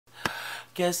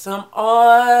Guess I'm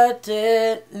ordinary,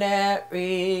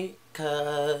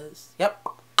 cause, yep,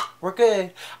 we're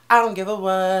good. I don't give a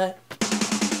what.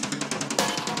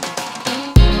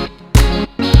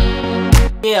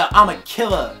 Yeah, I'm a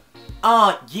killer.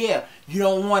 Yeah, you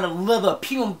don't want to live a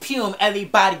pum pum,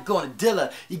 everybody gonna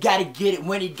dilla. You gotta get it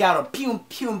when you got a pum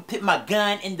pum, put my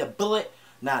gun in the bullet.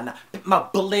 Nah, put my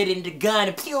bullet in the gun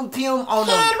and pum pum on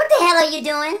them. Man, what the hell are you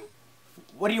doing?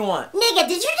 What do you want? Nigga,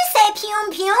 did you just say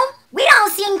pum pum? We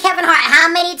don't seen Kevin Hart how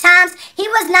many times? He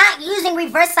was not using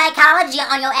reverse psychology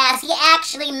on your ass. He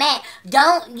actually meant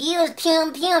don't use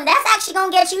pum pum. That's actually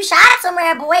gonna get you shot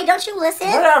somewhere, boy. Don't you listen?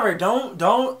 Whatever.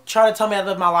 Don't try to tell me I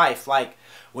live my life. Like,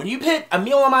 when you put a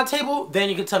meal on my table, then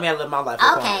you can tell me I live my life.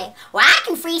 Okay. Well, I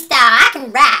can freestyle. I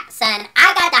can rap, son.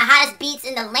 I got the hottest beats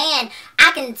in the land.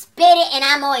 I can spit it and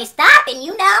I'm always stopping,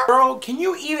 you know? Bro, can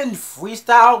you even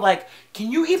freestyle? Like,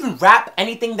 can you even rap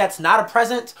anything that's not a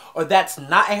present or that's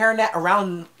not a hairnet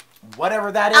around whatever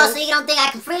that is? Oh, so you don't think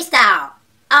I can freestyle?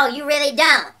 Oh, you really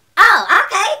don't? Oh,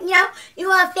 okay. You know, you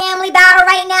want a family battle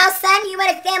right now, son? You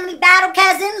want a family battle,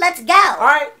 cousin? Let's go. All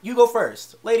right, you go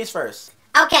first. Ladies first.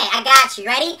 Okay, I got you.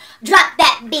 Ready? Drop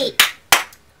that beat.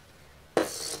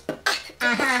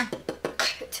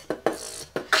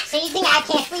 So you think I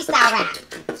can't freestyle rap?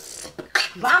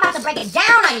 Well, I'm about to break it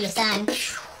down on you, son.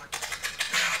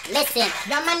 Listen,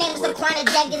 yo, my name is Laquanda,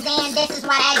 jenkis, and this is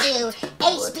what I do.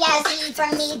 HBIC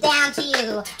from me down to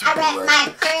you. I rep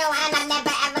my crew and I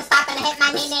never ever stop and I hit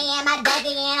my nene and my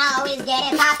dougie and I always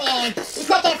get it poppin'. You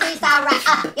say can't freestyle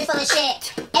rap, you're full of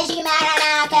shit. As you get mad right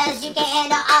now cause you can't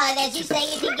handle all of this. You say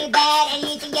you think you're bad and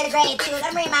you think you're great too.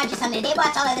 Let me remind you something, they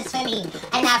watch all of this for me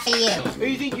and not for you. Or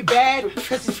you think you're bad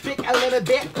cause you speak a little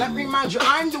bit. Let me remind you,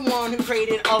 I'm the one who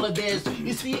created all of this.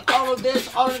 You see all of this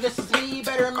is me. You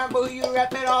better remember who you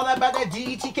rep it all about that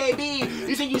DTKB.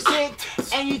 You think you sick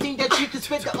and you think that you can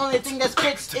spit. The only thing that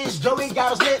spits is Joey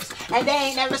Gatto's lips. And they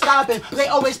ain't never stopping. They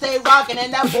always stay rocking.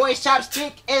 And that boy's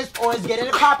chopstick is always getting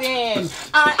it poppin'.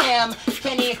 I am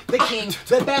Kenny the King,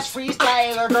 the best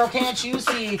freestyler, girl, can't you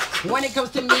see? When it comes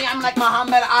to me, I'm like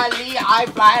Muhammad Ali. I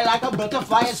fly like a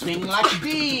butterfly and swing like a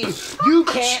bee. You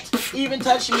can't even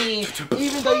touch me,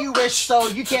 even though you wish so.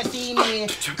 You can't see me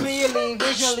clearly,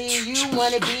 visually. You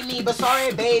wanna be me, but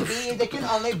sorry, baby, there can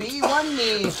only be one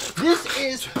me. This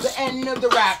is the end of the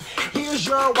rap. Here's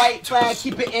your white flag,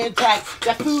 keep it intact.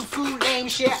 That food name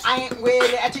shit, I ain't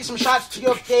with it. I take some shots to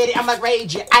your fade. I'm like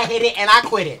Rage, I hit it and I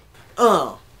quit it.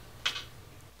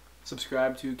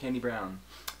 Subscribe to Kenny Brown.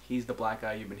 He's the black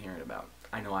guy you've been hearing about.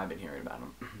 I know I've been hearing about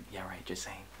him. Yeah, right, just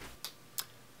saying.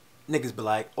 Niggas be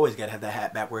like, always gotta have that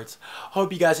hat backwards.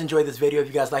 Hope you guys enjoyed this video. If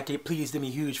you guys liked it, please do me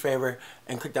a huge favor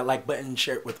and click that like button,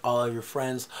 share it with all of your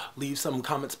friends. Leave some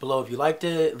comments below if you liked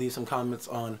it. Leave some comments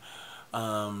on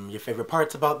your favorite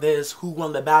parts about this. Who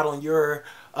won the battle in your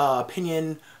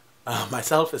opinion?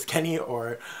 Myself as Kenny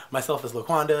or myself as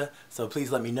Laquanda. So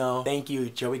please let me know. Thank you,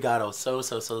 Joey Gatto,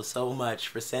 so much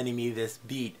for sending me this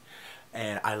beat.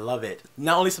 And I love it.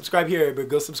 Not only subscribe here, but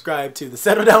go subscribe to the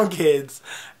Settle Down Kids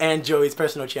and Joey's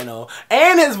personal channel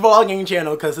and his vlogging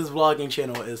channel, because his vlogging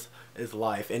channel is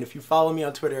life. And if you follow me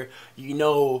on Twitter, you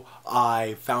know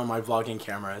I found my vlogging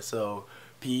camera. So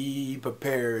be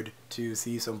prepared to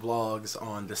see some vlogs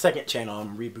on the second channel.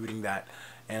 I'm rebooting that,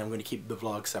 and I'm going to keep the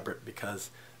vlogs separate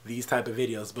because these type of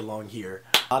videos belong here.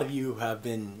 A lot of you have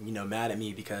been, you know, mad at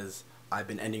me because I've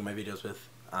been ending my videos with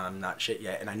I'm not shit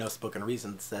yet, and I know Spoken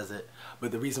Reason says it,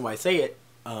 but the reason why I say it,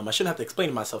 I shouldn't have to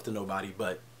explain myself to nobody,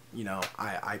 but, you know,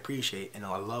 I appreciate and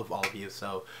I love all of you,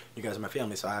 so you guys are my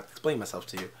family, so I have to explain myself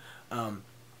to you. The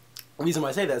reason why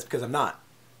I say that is because I'm not.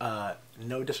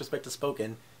 No disrespect to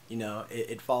Spoken, you know,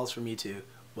 it falls for me too,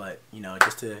 but, you know,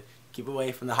 just to keep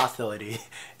away from the hostility,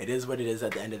 it is what it is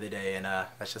at the end of the day, and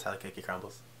that's just how the cookie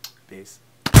crumbles. Peace.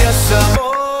 Yes,